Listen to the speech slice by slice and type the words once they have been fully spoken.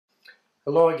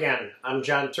Hello again, I'm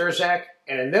John Terzak,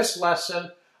 and in this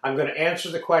lesson I'm going to answer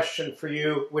the question for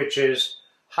you, which is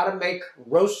how to make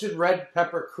roasted red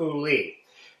pepper coulis.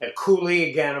 And coulis,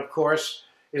 again, of course,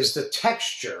 is the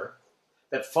texture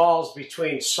that falls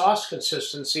between sauce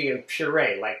consistency and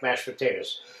puree, like mashed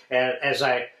potatoes. And as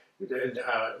I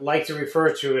like to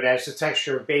refer to it as the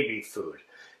texture of baby food.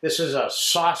 This is a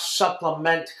sauce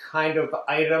supplement kind of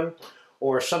item,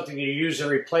 or something you use in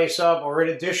replace of, or in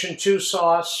addition to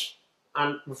sauce,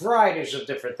 on varieties of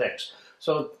different things.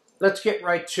 So let's get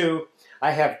right to,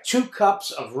 I have 2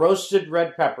 cups of roasted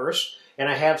red peppers, and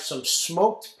I have some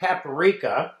smoked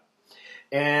paprika,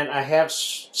 and I have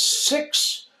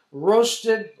 6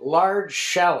 roasted large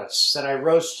shallots that I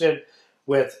roasted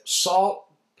with salt,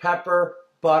 pepper,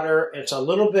 butter. It's a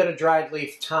little bit of dried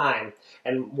leaf thyme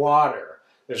and water.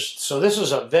 So this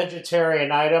is a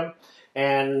vegetarian item,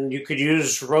 and you could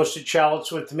use roasted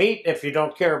shallots with meat if you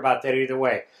don't care about that either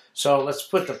way. So let's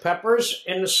put the peppers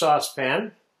in the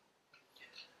saucepan.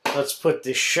 Let's put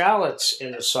the shallots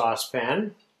in the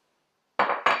saucepan.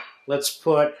 Let's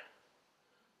put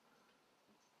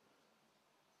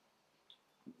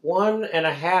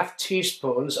 1½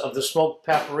 teaspoons of the smoked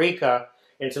paprika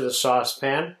into the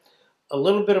saucepan, a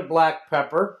little bit of black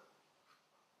pepper,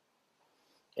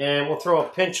 and we'll throw a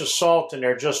pinch of salt in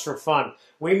there just for fun.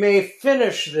 We may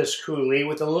finish this coulis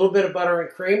with a little bit of butter and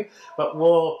cream, but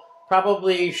I'll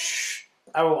probably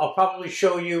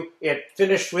show you it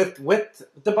finished with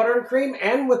the butter and cream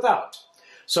and without.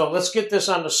 So let's get this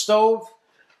on the stove,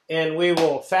 and we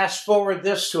will fast forward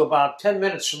this to about 10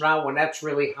 minutes from now when that's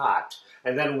really hot.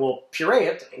 And then we'll puree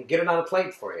it and get it on a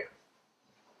plate for you.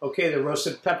 Okay, the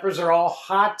roasted peppers are all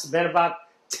hot. It's been about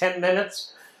 10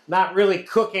 minutes. Not really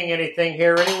cooking anything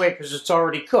here anyway because it's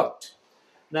already cooked.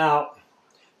 Now,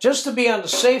 just to be on the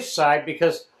safe side,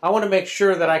 because I want to make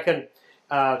sure that I can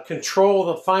control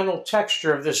the final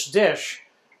texture of this dish,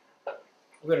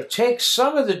 I'm going to take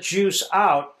some of the juice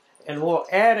out and we'll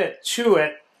add it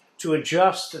to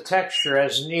adjust the texture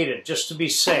as needed, just to be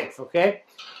safe, okay?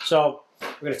 So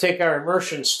we're going to take our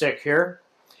immersion stick here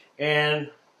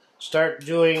and start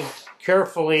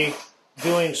carefully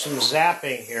doing some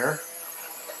zapping here.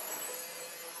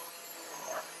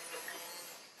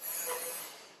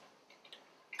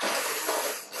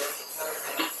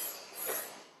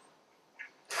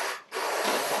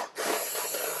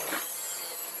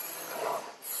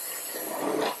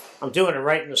 I'm doing it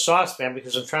right in the saucepan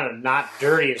because I'm trying to not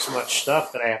dirty as much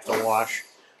stuff that I have to wash,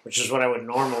 which is what I would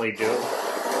normally do.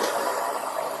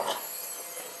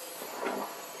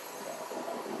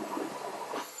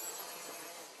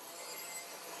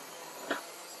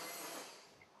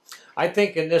 I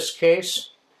think in this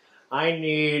case, I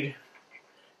need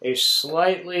a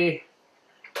slightly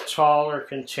taller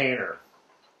container.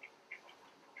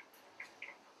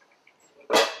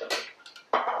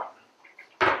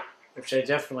 Which I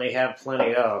definitely have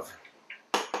plenty of.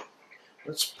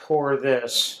 Let's pour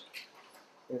this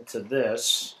into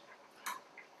this.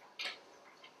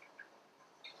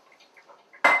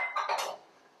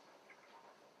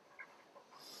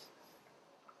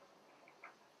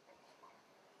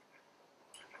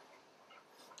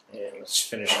 And let's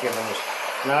finish giving this.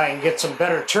 Now I can get some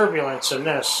better turbulence in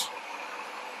this.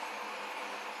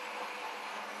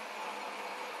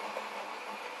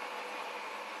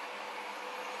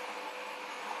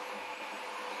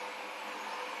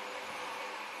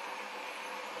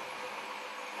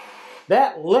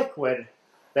 That liquid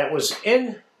that was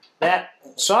in that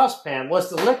saucepan was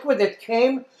the liquid that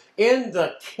came in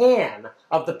the can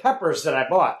of the peppers that I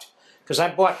bought. Because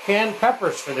I bought canned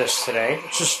peppers for this today,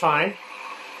 which is fine.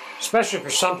 Especially for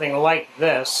something like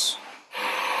this.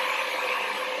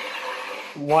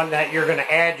 One that you're going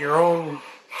to add your own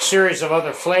series of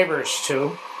other flavors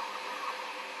to.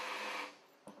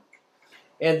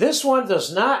 And this one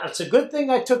does not, it's a good thing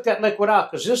I took that liquid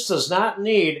out, because this does not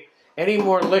need any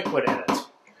more liquid in it,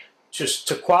 just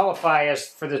to qualify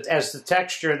as the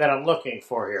texture that I'm looking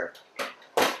for here.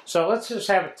 So let's just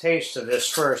have a taste of this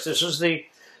first. This is the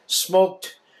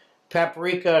smoked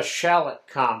paprika shallot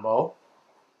combo.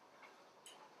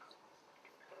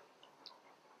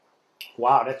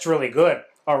 Wow, that's really good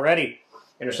already,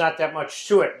 and there's not that much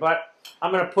to it. But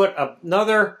I'm going to put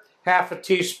another ½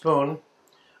 teaspoon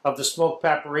of the smoked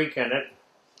paprika in it.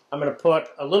 I'm going to put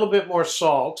a little bit more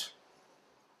salt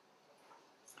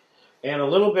and a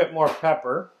little bit more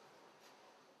pepper.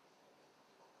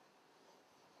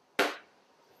 I'm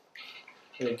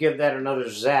going to give that another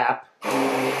zap.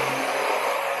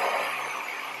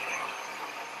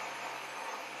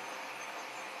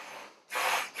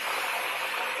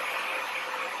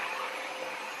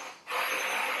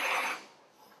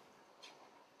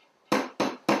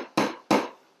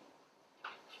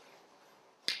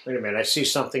 Wait a minute, I see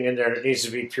something in there that needs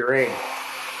to be pureed.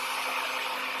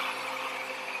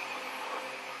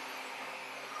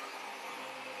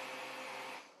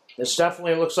 This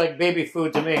definitely looks like baby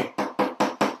food to me.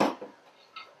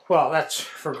 Well, that's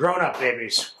for grown-up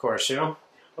babies, of course, you know.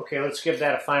 Okay, let's give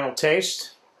that a final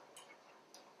taste.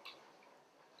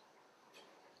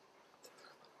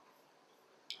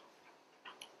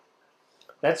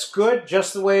 That's good,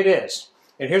 just the way it is.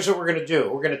 And here's what we're going to do.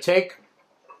 We're going to take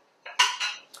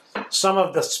some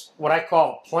of this, what I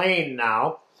call plain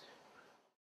now.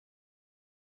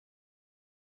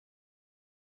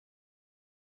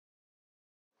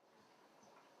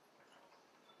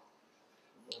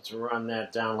 Let's run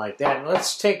that down like that. And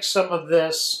let's take some of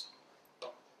this.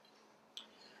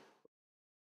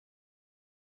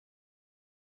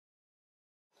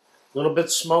 A little bit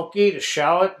smoky to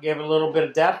shallot, give it a little bit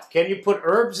of depth. Can you put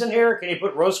herbs in here? Can you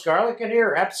put roast garlic in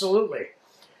here? Absolutely.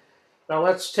 Now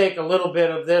let's take a little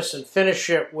bit of this and finish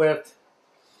it with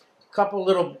a couple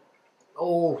little,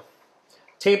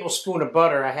 tablespoon of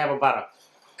butter. I have about a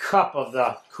cup of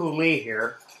the coulis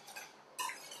here.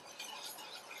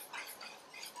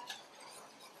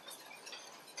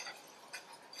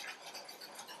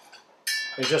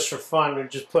 And just for fun, we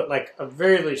just put like a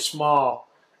really small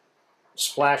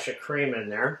splash of cream in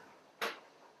there.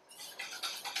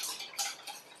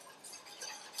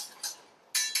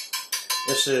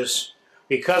 This is,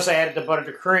 because I added the butter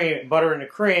and the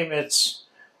cream, it's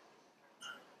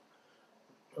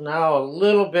now a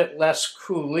little bit less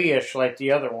coulis-ish like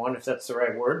the other one, if that's the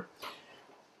right word.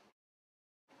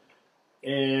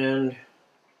 And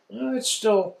it's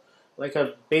still like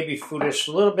a baby foodish,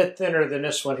 a little bit thinner than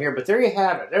this one here, but there you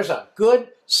have it. There's a good,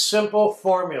 simple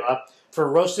formula for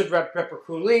roasted red pepper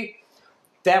coulis,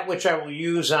 that which I will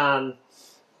use on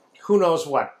who knows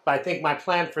what. I think my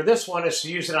plan for this one is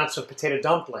to use it on some potato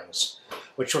dumplings,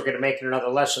 which we're going to make in another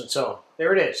lesson. So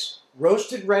there it is,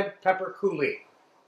 roasted red pepper coulis.